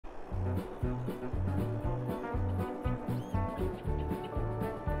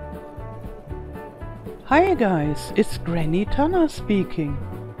Hi guys, it's Granny Tana speaking.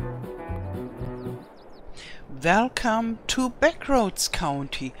 Welcome to Backroads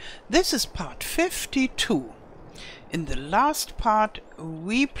County. This is part 52. In the last part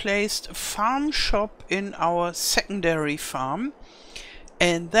we placed a farm shop in our secondary farm,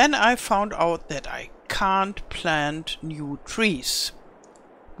 and then I found out that I can't plant new trees,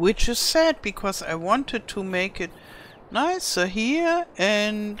 which is sad because I wanted to make it nicer here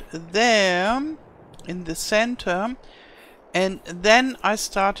and there in the center, and then I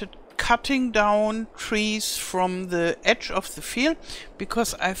started cutting down trees from the edge of the field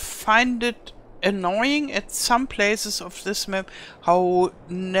because I find it annoying at some places of this map how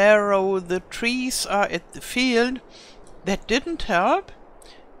narrow the trees are at the field. That didn't help,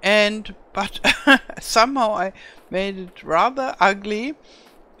 but somehow I made it rather ugly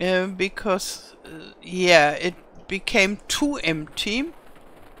because yeah, it became too empty.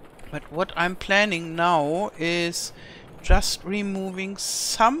 But what I'm planning now is just removing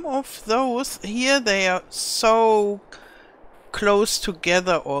some of those. Here they are so close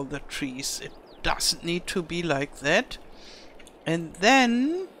together, all the trees. It doesn't need to be like that. And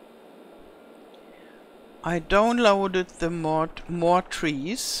then I downloaded the mod more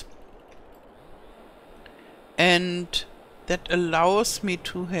trees, and that allows me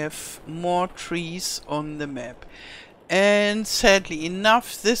to have more trees on the map. And sadly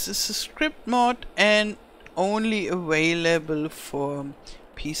enough, this is a script mod and only available for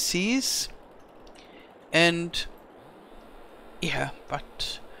PCs. And yeah,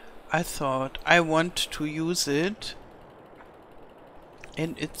 but I thought I want to use it.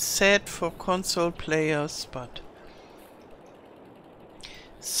 And it's sad for console players, but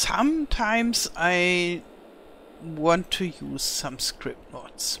sometimes I want to use some script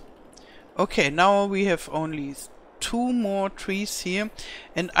mods. Okay, now we have only 2 more trees here,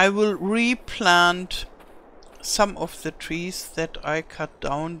 and I will replant some of the trees that I cut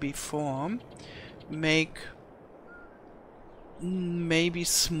down before. Make maybe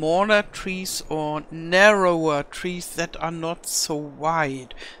smaller trees or narrower trees that are not so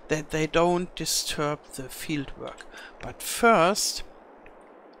wide, that they don't disturb the field work. But first,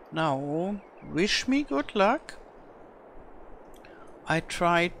 now, wish me good luck. I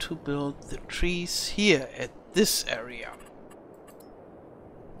try to build the trees here at this area,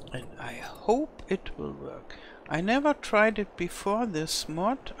 and I hope it will work. I never tried it before, this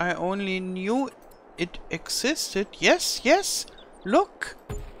mod. I only knew it existed. Yes, look,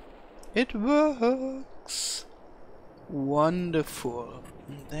 it works. Wonderful.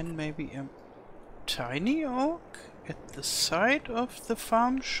 And then maybe a tiny oak at the side of the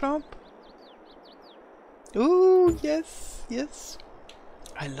farm shop. Oh yes,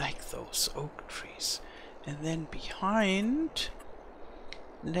 I like those oak trees. And then behind,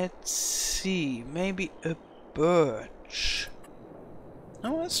 let's see, maybe a birch.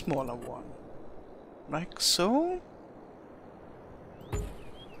 No, a smaller one. Like so.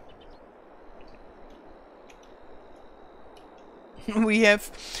 We have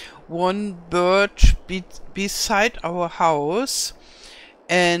one birch beside our house.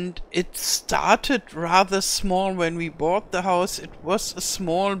 And it started rather small when we bought the house. It was a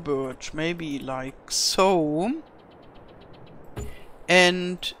small birch, maybe like so.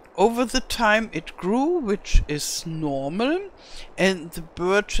 And over the time it grew, which is normal. And the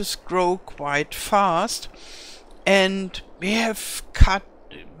birches grow quite fast. And we have cut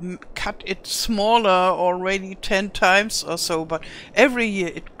it smaller already 10 times or so. But every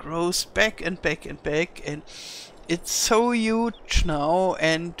year it grows back and back and back. And it's so huge now,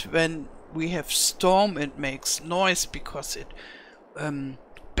 and when we have storm it makes noise because it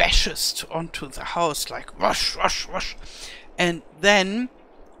bashes onto the house like rush, rush, rush. And then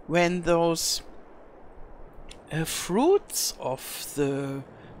when those fruits of the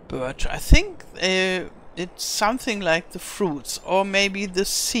birch, I think it's something like the fruits or maybe the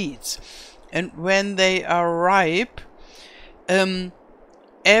seeds, and when they are ripe,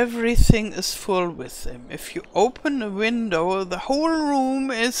 everything is full with them. If you open a window, the whole room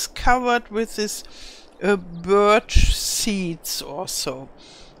is covered with this birch seeds or so.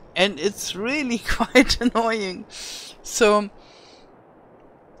 And it's really quite annoying. So,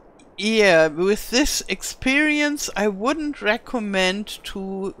 yeah, with this experience, I wouldn't recommend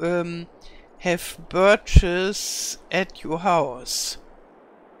to have birches at your house.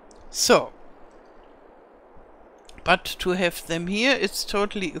 So, but to have them here, it's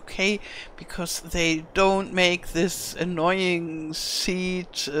totally okay, because they don't make this annoying seed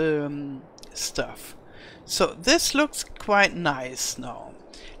stuff. So this looks quite nice now.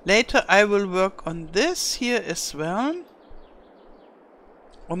 Later I will work on this here as well.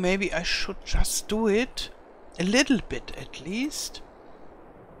 Or maybe I should just do it a little bit at least.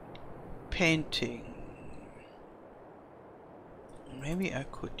 Painting. Maybe I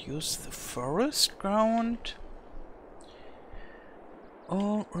could use the forest ground.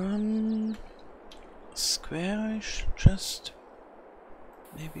 Or squarish, just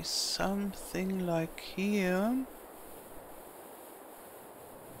maybe something like here.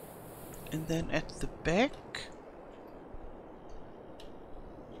 And then at the back,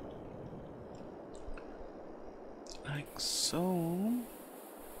 like so.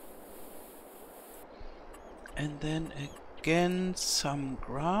 And then again some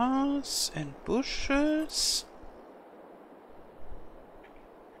grass and bushes.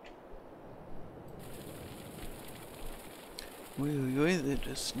 It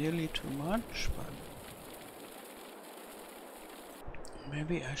is nearly too much, but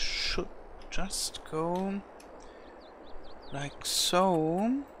maybe I should just go like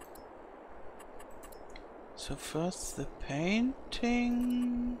so. So first the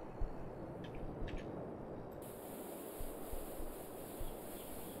painting.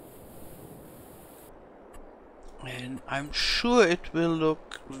 And I'm sure it will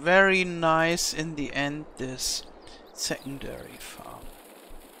look very nice in the end, this secondary farm,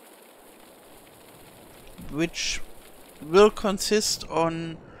 which will consist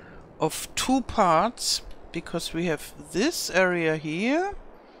of two parts, because we have this area here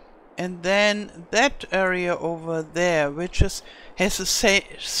and then that area over there, which has a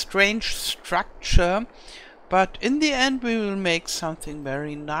strange structure, but in the end we will make something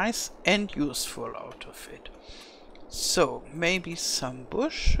very nice and useful out of it. So maybe some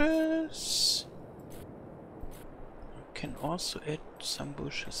bushes. Can also add some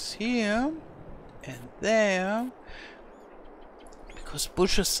bushes here and there, because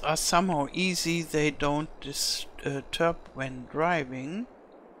bushes are somehow easy, they don't disturb when driving.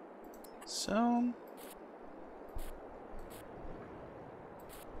 So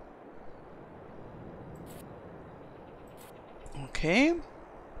okay,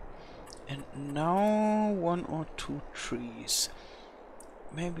 and now one or two trees.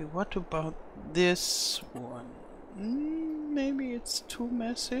 Maybe what about this one? Maybe it's too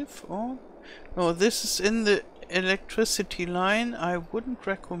massive, or no, this is in the electricity line. I wouldn't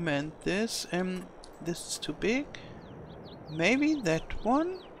recommend this. This is too big. Maybe that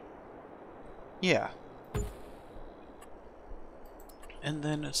one. Yeah. And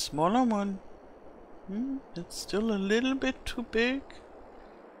then a smaller one. It's still a little bit too big.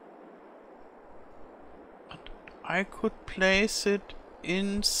 But I could place it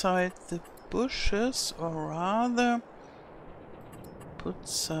inside the bushes, or rather put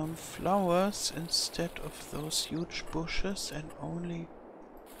some flowers instead of those huge bushes, and only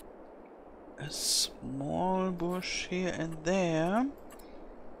a small bush here and there,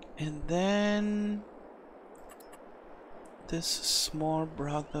 and then this small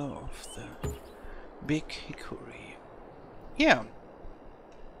brother of the big hickory. Yeah.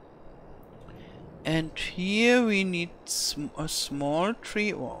 And here we need a small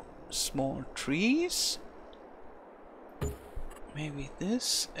tree, or small trees. Maybe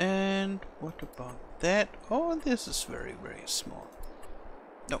this, and what about that? Oh, this is very, very small.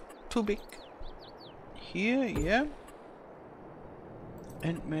 No, too big. Here, yeah.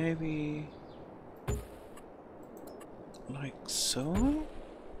 And maybe like so.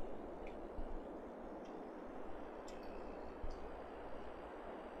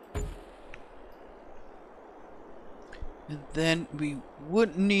 And then we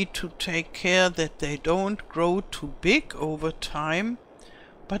would need to take care that they don't grow too big over time,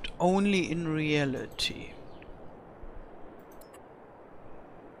 but only in reality.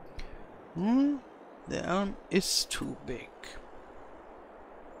 The elm is too big.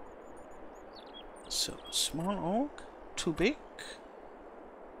 So, small oak, too big.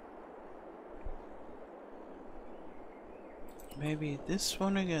 Maybe this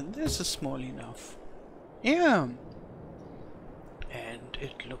one again. This is small enough. Yeah. And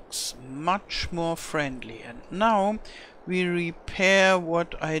it looks much more friendly. And now we repair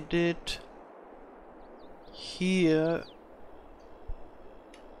what I did here.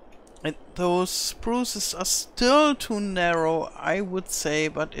 And those spruces are still too narrow, I would say,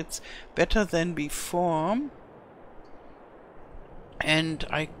 but it's better than before. And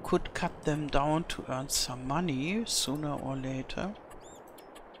I could cut them down to earn some money sooner or later.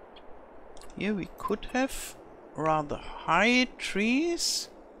 Here we could have rather high trees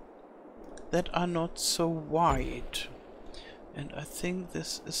that are not so wide, and I think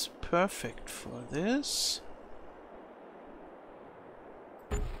this is perfect for this.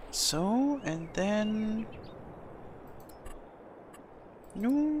 So, and then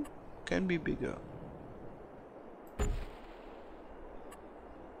No, can be bigger.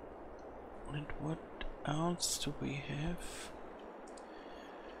 And what else do we have?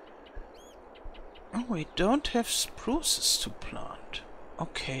 Oh, we don't have spruces to plant.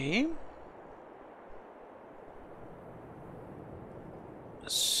 Okay.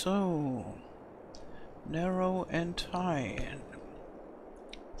 So, narrow and high. And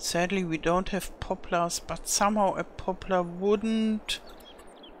sadly, we don't have poplars, but somehow a poplar wouldn't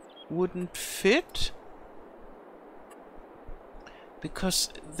fit, because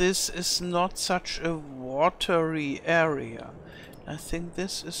this is not such a watery area. I think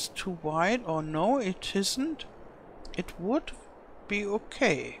this is too wide, or no, it isn't. It would be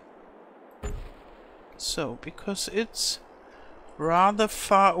okay. So, because it's rather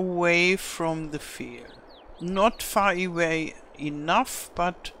far away from the field. Not far away enough,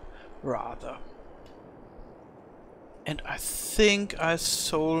 but rather. And I think I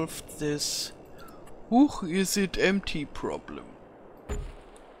solved this is it empty problem.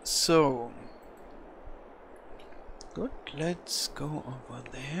 So, good, let's go over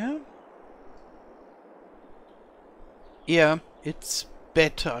there. Yeah, it's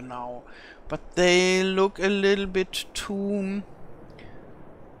better now, but they look a little bit too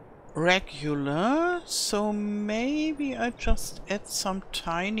regular, so maybe I just add some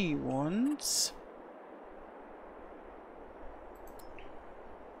tiny ones.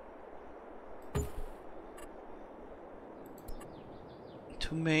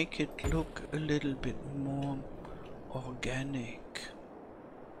 To make it look a little bit more organic.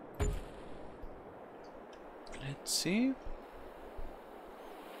 Let's see.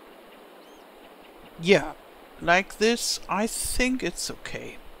 Yeah, like this, I think it's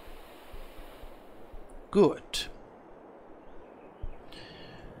okay. Good.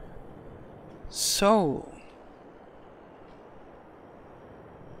 So,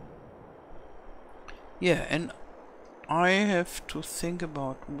 yeah, and I have to think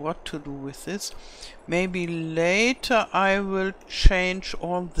about what to do with this. Maybe later I will change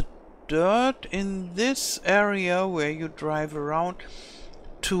all the dirt in this area where you drive around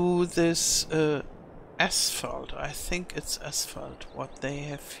to this asphalt. I think it's asphalt what they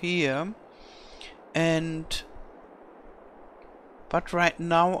have here. But right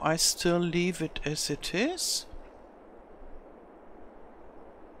now I still leave it as it is.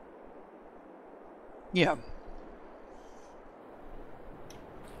 Yeah.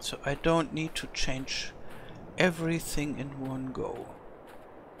 So I don't need to change everything in one go.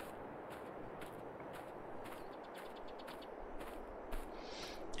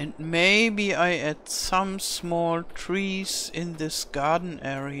 And maybe I add some small trees in this garden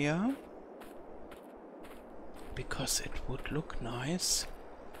area, because it would look nice.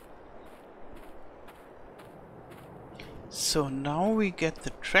 So now we get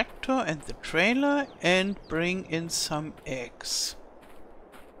the tractor and the trailer and bring in some eggs.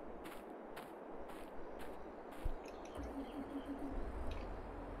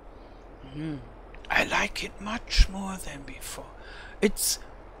 I like it much more than before. It's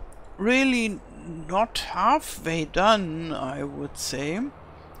really not halfway done, I would say,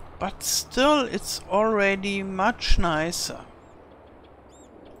 but still it's already much nicer.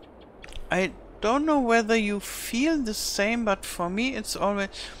 I don't know whether you feel the same, but for me it's always,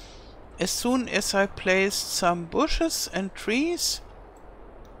 as soon as I placed some bushes and trees,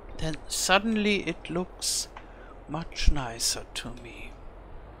 then suddenly it looks much nicer to me.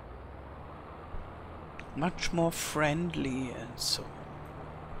 Much more friendly and so on.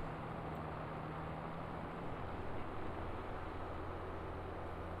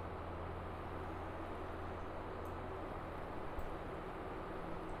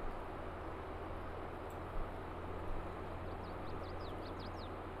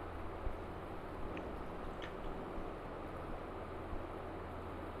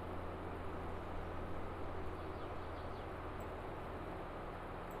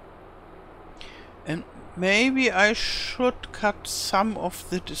 And maybe I should cut some of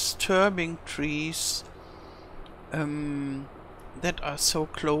the disturbing trees that are so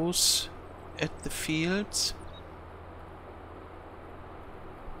close at the fields.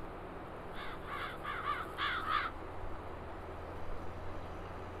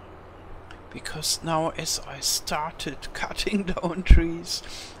 Because now as I started cutting down trees,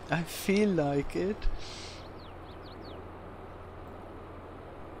 I feel like it.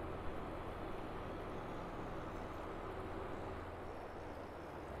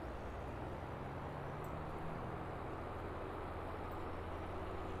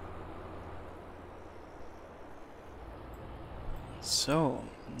 So,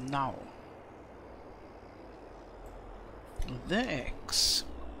 now the eggs.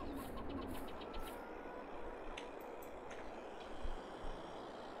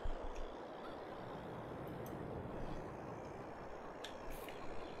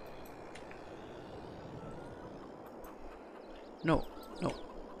 No, no,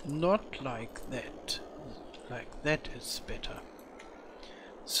 not like that. Like that is better.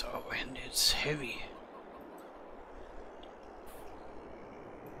 So, and it's heavy.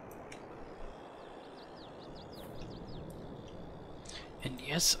 And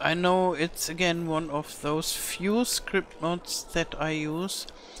yes, I know it's again one of those few script mods that I use.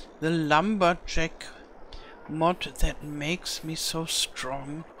 The lumberjack mod that makes me so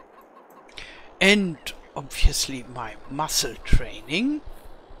strong. And obviously my muscle training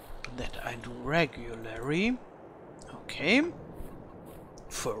that I do regularly. Okay.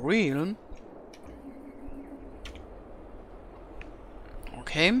 For real.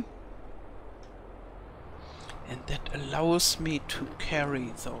 Okay. And that allows me to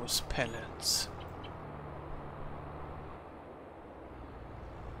carry those pellets.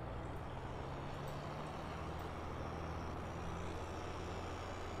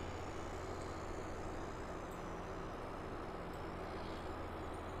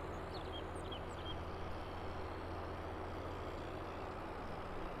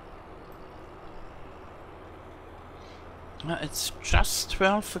 It's just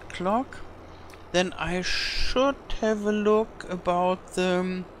 12 o'clock. Then I should have a look about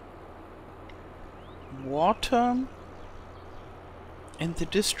the water and the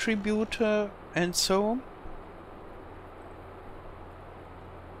distributor and so.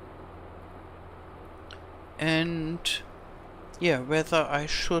 And yeah, whether I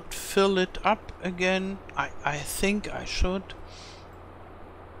should fill it up again. I think I should.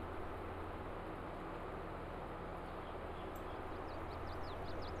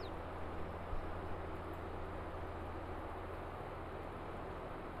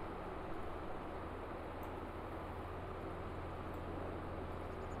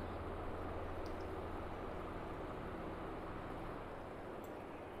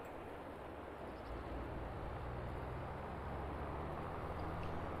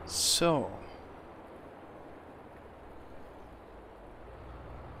 So,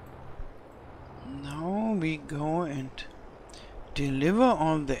 now we go and deliver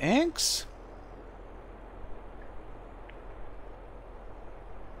all the eggs.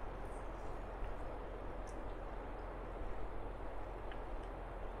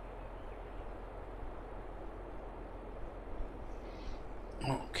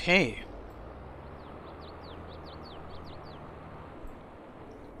 Okay.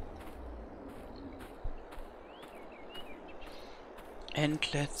 And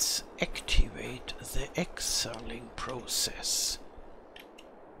let's activate the egg selling process.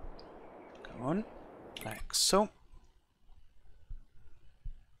 Come on, like so.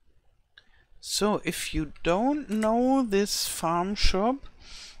 So if you don't know this farm shop,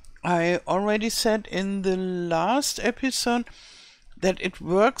 I already said in the last episode that it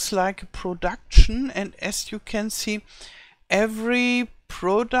works like a production, and as you can see, every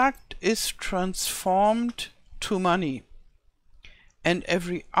product is transformed to money. And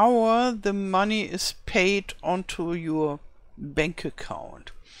every hour the money is paid onto your bank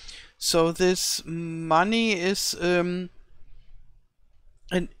account. So this money is an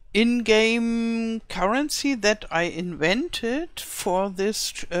in-game currency that I invented for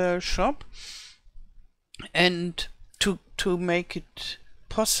this shop, and to make it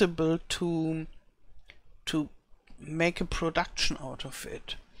possible to make a production out of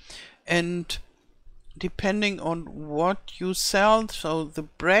it. And depending on what you sell, so the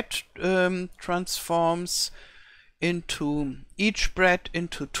bread transforms into each bread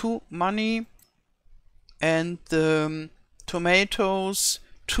into 2 money, and the tomatoes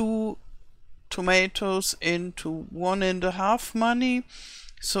 2 tomatoes into 1.5 money.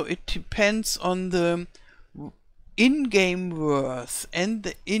 So it depends on the in-game worth and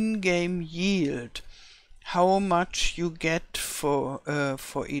the in-game yield, how much you get for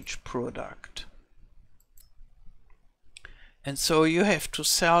each product. And so you have to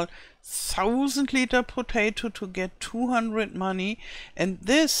sell 1,000-liter potato to get 200 money, and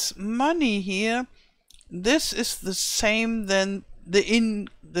this money here, this is the same than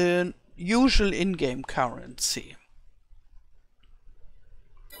the usual in-game currency.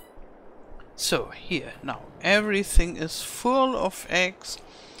 So here now everything is full of eggs,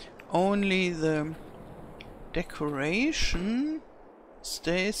 only the decoration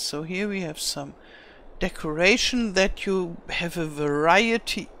stays. So here we have some decoration that you have a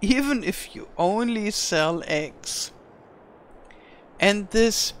variety even if you only sell eggs. And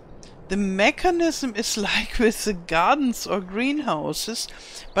this The mechanism is like with the gardens or greenhouses,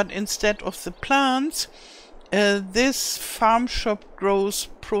 but instead of the plants, this farm shop grows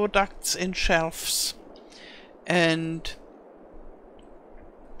products in shelves. And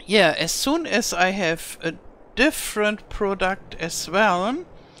yeah, as soon as I have a different product as well,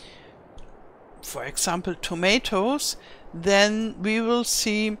 for example tomatoes, then we will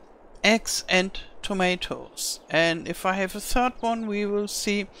see eggs and tomatoes. And if I have a third one, we will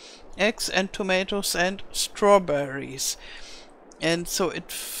see eggs and tomatoes and strawberries. And so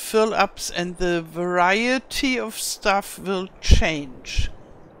it fills up, and the variety of stuff will change.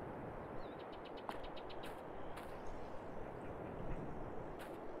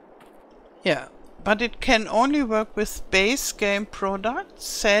 Yeah, but it can only work with base game products,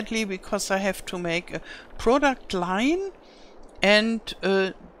 sadly, because I have to make a product line and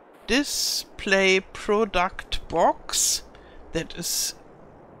a display product box that is,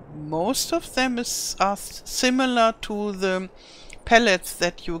 most of them are similar to the pallets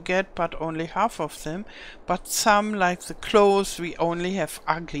that you get, but only half of them. But some, like the clothes, we only have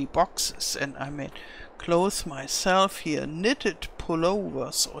ugly boxes, and I made clothes myself here, knitted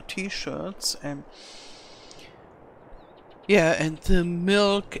pullovers or t-shirts, and yeah, and the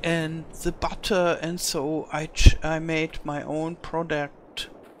milk and the butter, and so I made my own product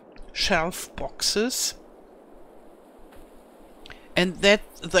shelf boxes, and that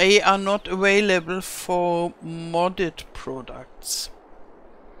they are not available for modded products.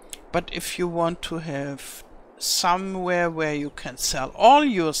 But if you want to have somewhere where you can sell all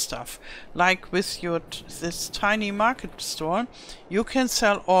your stuff, like with your this tiny market store, you can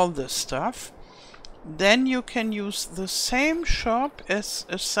sell all the stuff. Then you can use the same shop as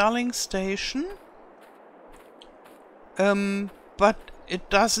a selling station, but it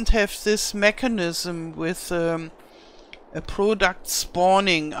doesn't have this mechanism with a product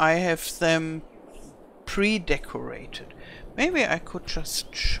spawning. I have them pre-decorated. Maybe I could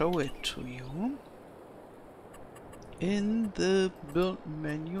just show it to you. In the build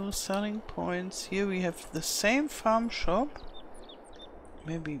menu, selling points, here we have the same farm shop.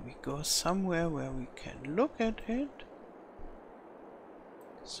 Maybe we go somewhere where we can look at it.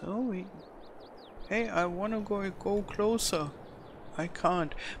 So hey, I want to go closer. I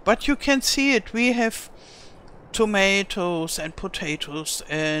can't. But you can see it. We have tomatoes and potatoes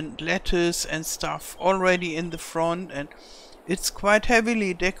and lettuce and stuff already in the front, and it's quite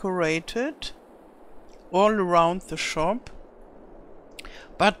heavily decorated all around the shop.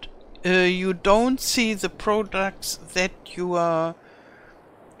 But you don't see the products that you are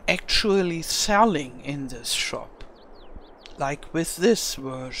actually selling in this shop, like with this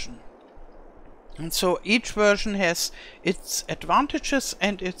version. And so each version has its advantages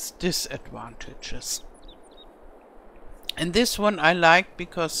and its disadvantages. And this one I like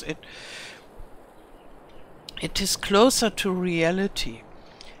because it is closer to reality.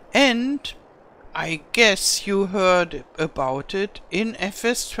 And I guess you heard about it in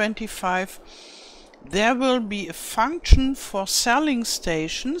FS25. There will be a function for selling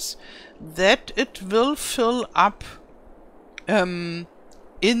stations that it will fill up in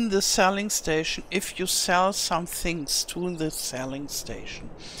the selling station if you sell some things to the selling station.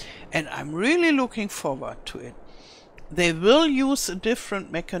 And I'm really looking forward to it. They will use a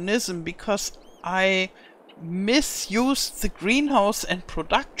different mechanism because I misused the greenhouse and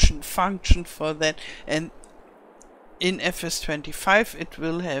production function for that, and in FS25 it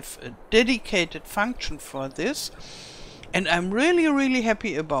will have a dedicated function for this, and I'm really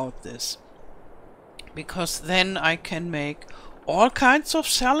happy about this, because then I can make all kinds of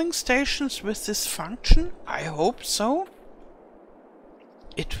selling stations with this function. I hope so.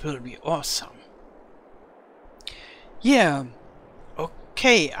 It will be awesome. Yeah.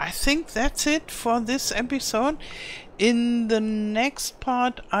 Okay, I think that's it for this episode. In the next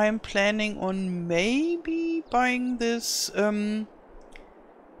part I'm planning on maybe buying this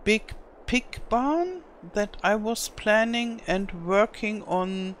big pig barn that I was planning, and working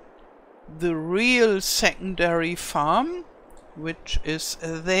on the real secondary farm, which is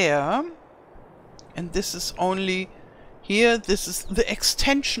there. And this is only here, this is the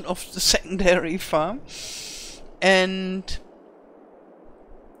extension of the secondary farm. And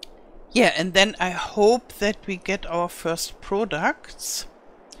yeah, and then I hope that we get our first products,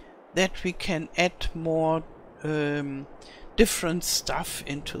 that we can add more different stuff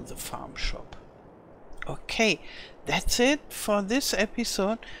into the farm shop. Okay, that's it for this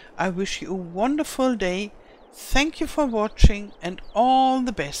episode. I wish you a wonderful day. Thank you for watching, and all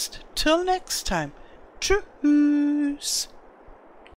the best. Till next time. Tschüss.